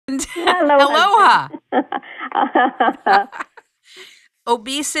Aloha. Aloha.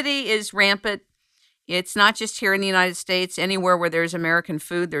 Obesity is rampant. It's not just here in the United States. Anywhere where there's American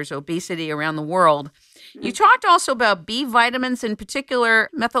food, there's obesity around the world. You talked also about B vitamins, in particular,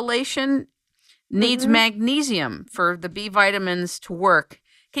 methylation needs magnesium for the B vitamins to work.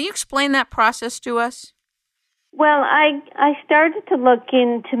 Can you explain that process to us? Well, I started to look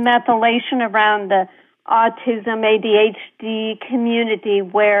into methylation around the autism, ADHD community,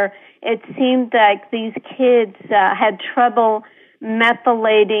 where it seemed like these kids had trouble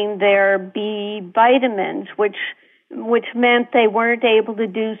methylating their B vitamins, which meant they weren't able to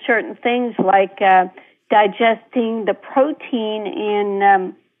do certain things like digesting the protein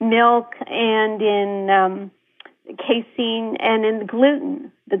in milk and in casein and in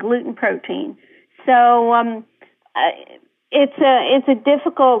the gluten protein. So it's a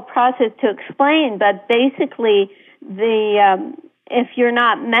difficult process to explain, but basically if you're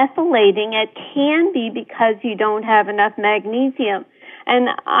not methylating, it can be because you don't have enough magnesium. And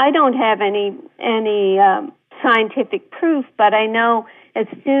I don't have any scientific proof, but I know as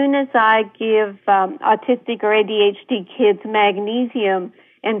soon as I give autistic or ADHD kids magnesium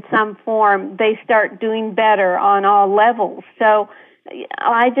in some form, they start doing better on all levels. So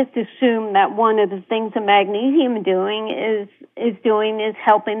I just assume that one of the things the magnesium is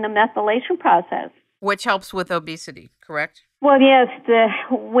helping the methylation process. Which helps with obesity, correct? Well, yes,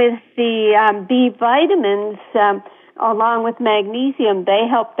 with the B vitamins, along with magnesium, they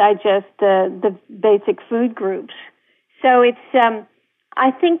help digest the basic food groups. So it's,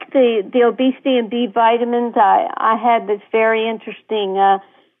 I think the obesity and B vitamins, I had this very interesting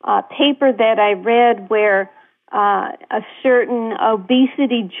paper that I read where a certain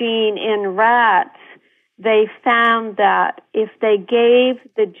obesity gene in rats, they found that if they gave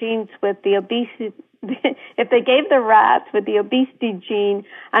the genes with the obesity, if they gave the rats with the obesity gene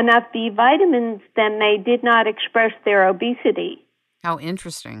enough B vitamins, then they did not express their obesity. How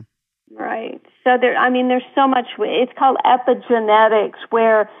interesting. Right. So there's so much, it's called epigenetics,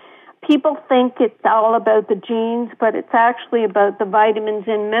 where people think it's all about the genes, but it's actually about the vitamins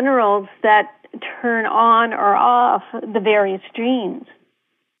and minerals that turn on or off the various genes.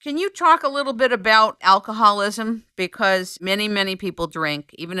 Can you talk a little bit about alcoholism? Because many, many people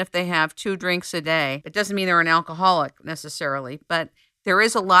drink, even if they have 2 drinks a day. It doesn't mean they're an alcoholic necessarily, but there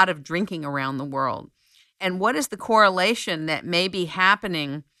is a lot of drinking around the world. And what is the correlation that may be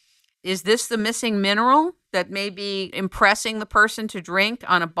happening? Is this the missing mineral that may be impressing the person to drink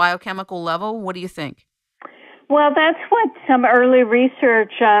on a biochemical level? What do you think? Well, that's what some early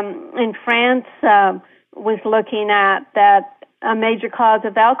research in France was looking at, that a major cause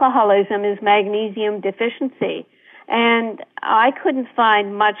of alcoholism is magnesium deficiency. And I couldn't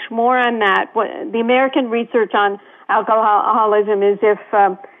find much more on that. The American research on alcoholism is if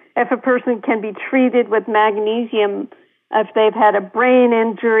a person can be treated with magnesium, if they've had a brain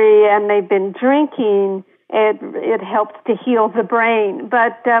injury and they've been drinking, it helps to heal the brain.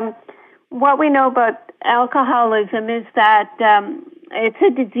 But what we know about alcoholism is that it's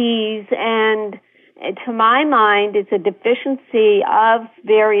a disease, and to my mind, it's a deficiency of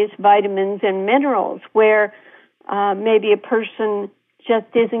various vitamins and minerals where maybe a person just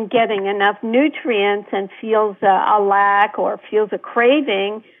isn't getting enough nutrients and feels a lack or feels a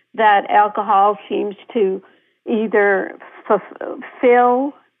craving that alcohol seems to either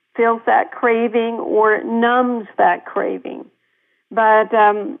fills that craving or numbs that craving. But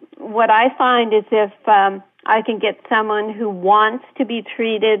what I find is if I can get someone who wants to be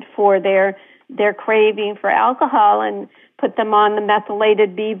treated for their craving for alcohol and put them on the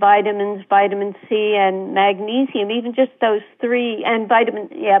methylated B vitamins, vitamin C, and magnesium, even just those 3, and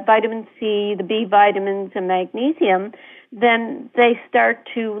vitamin C, the B vitamins, and magnesium, then they start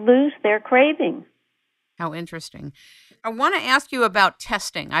to lose their craving. How interesting. I want to ask you about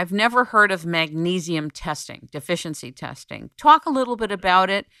testing. I've never heard of magnesium testing, deficiency testing. Talk a little bit about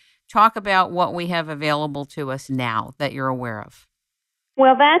it. Talk about what we have available to us now that you're aware of.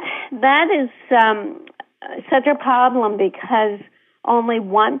 Well, that is such a problem because only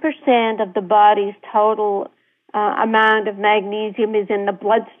 1% of the body's total amount of magnesium is in the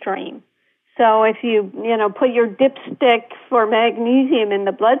bloodstream. So if you put your dipstick for magnesium in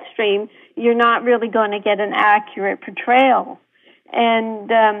the bloodstream, you're not really going to get an accurate portrayal. And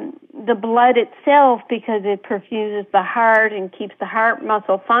the blood itself, because it perfuses the heart and keeps the heart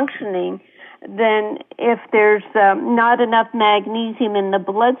muscle functioning, then if there's not enough magnesium in the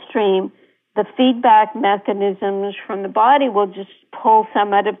bloodstream, the feedback mechanisms from the body will just pull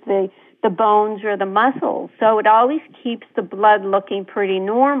some out of the bones or the muscles. So it always keeps the blood looking pretty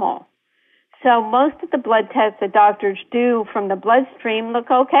normal. So most of the blood tests that doctors do from the bloodstream look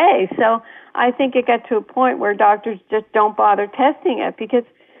okay. So I think it got to a point where doctors just don't bother testing it, because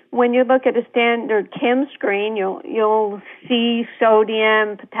when you look at a standard chem screen, you'll see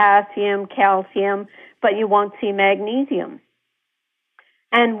sodium, potassium, calcium, but you won't see magnesium.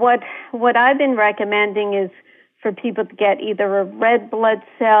 And what I've been recommending is for people to get either a red blood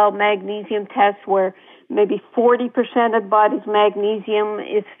cell magnesium test where maybe 40% of the body's magnesium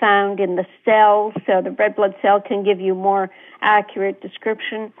is found in the cells, so the red blood cell can give you more accurate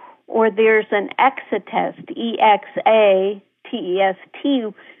description, or there's an EXA test, E-X-A-T-E-S-T,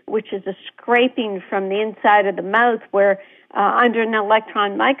 which is a scraping from the inside of the mouth where under an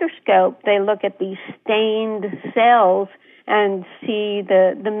electron microscope they look at these stained cells and see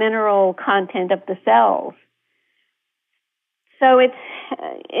the mineral content of the cells. So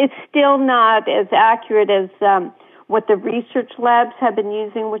it's still not as accurate as what the research labs have been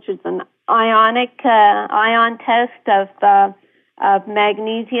using, which is an ion test of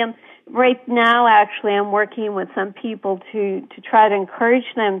magnesium. Right now, actually, I'm working with some people to try to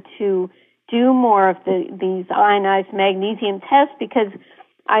encourage them to do more of these ionized magnesium tests, because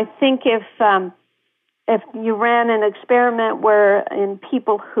I think if you ran an experiment where in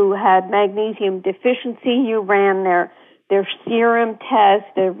people who had magnesium deficiency, you ran their serum test,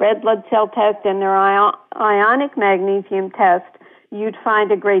 their red blood cell test, and their ionic magnesium test, you'd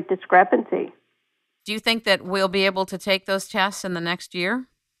find a great discrepancy. Do you think that we'll be able to take those tests in the next year?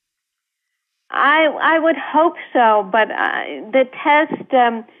 I would hope so, but the test,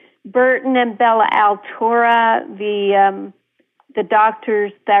 Burton and Bella Altura, the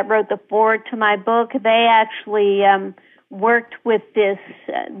doctors that wrote the foreword to my book, they actually worked with this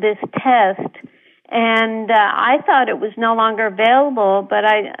test, and I thought it was no longer available, but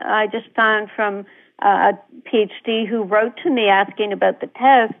I just found from a PhD who wrote to me asking about the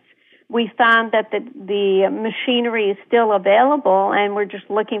tests, we found that the machinery is still available, and we're just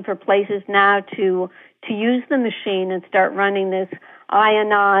looking for places now to use the machine and start running this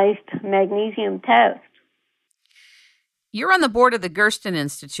ionized magnesium test. You're on the board of the Gersten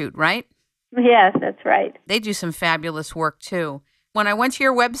Institute, right? Yes, that's right. They do some fabulous work, too. When I went to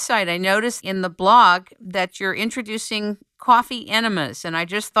your website, I noticed in the blog that you're introducing coffee enemas, and I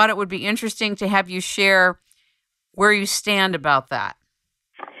just thought it would be interesting to have you share where you stand about that.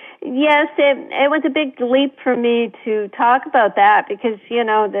 Yes, it was a big leap for me to talk about that because, you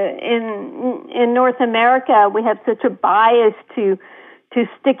know, in North America, we have such a bias to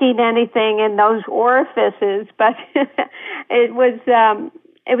sticking anything in those orifices, but it was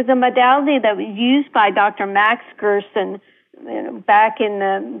a modality that was used by Dr. Max Gersten, you know, back in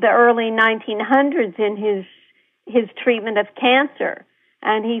the early 1900s in his treatment of cancer,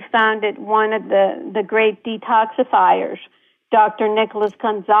 and he found it one of the great detoxifiers. Dr. Nicholas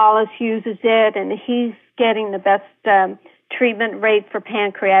Gonzalez uses it, and he's getting the best treatment rate for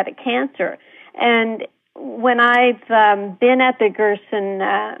pancreatic cancer. And when I've been at the Gersten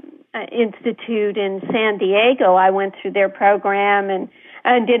Institute in San Diego, I went through their program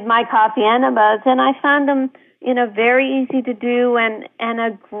and did my coffee enemas, and I found them, you know, very easy to do and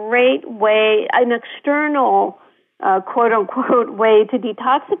a great way, an external, quote unquote, way to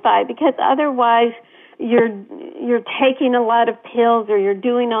detoxify, because otherwise you're taking a lot of pills, or you're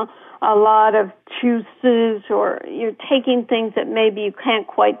doing a lot of juices, or you're taking things that maybe you can't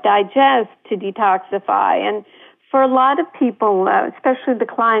quite digest to detoxify. And for a lot of people, especially the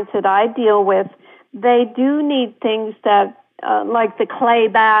clients that I deal with, they do need things that, like the clay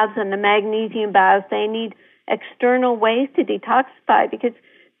baths and the magnesium baths, they need external ways to detoxify because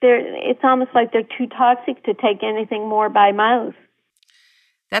it's almost like they're too toxic to take anything more by mouth.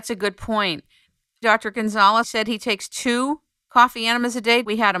 That's a good point. Dr. Gonzalez said he takes 2 coffee enemas a day.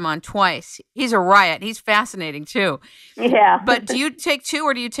 We had him on twice. He's a riot. He's fascinating, too. Yeah. But do you take 2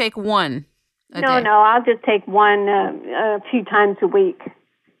 or do you take 1 a day? No, I'll just take 1 a few times a week.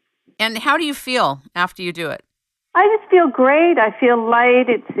 And how do you feel after you do it? I just feel great. I feel light.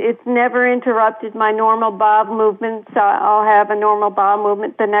 It's never interrupted my normal bowel movements. I'll have a normal bowel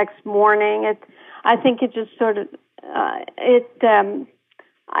movement the next morning. I think it just sort of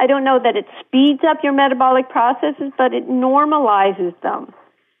I don't know that it speeds up your metabolic processes, but it normalizes them.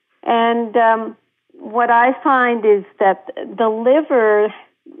 And what I find is that the liver,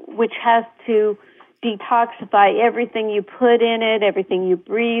 which has to detoxify everything you put in it, everything you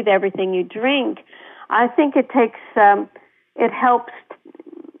breathe, everything you drink, I think it helps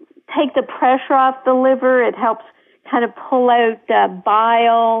take the pressure off the liver. It helps kind of pull out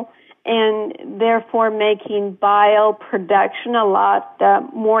bile, and therefore making bile production a lot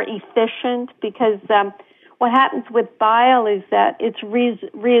more efficient, because what happens with bile is that it's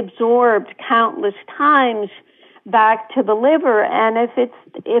reabsorbed countless times back to the liver, and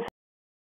if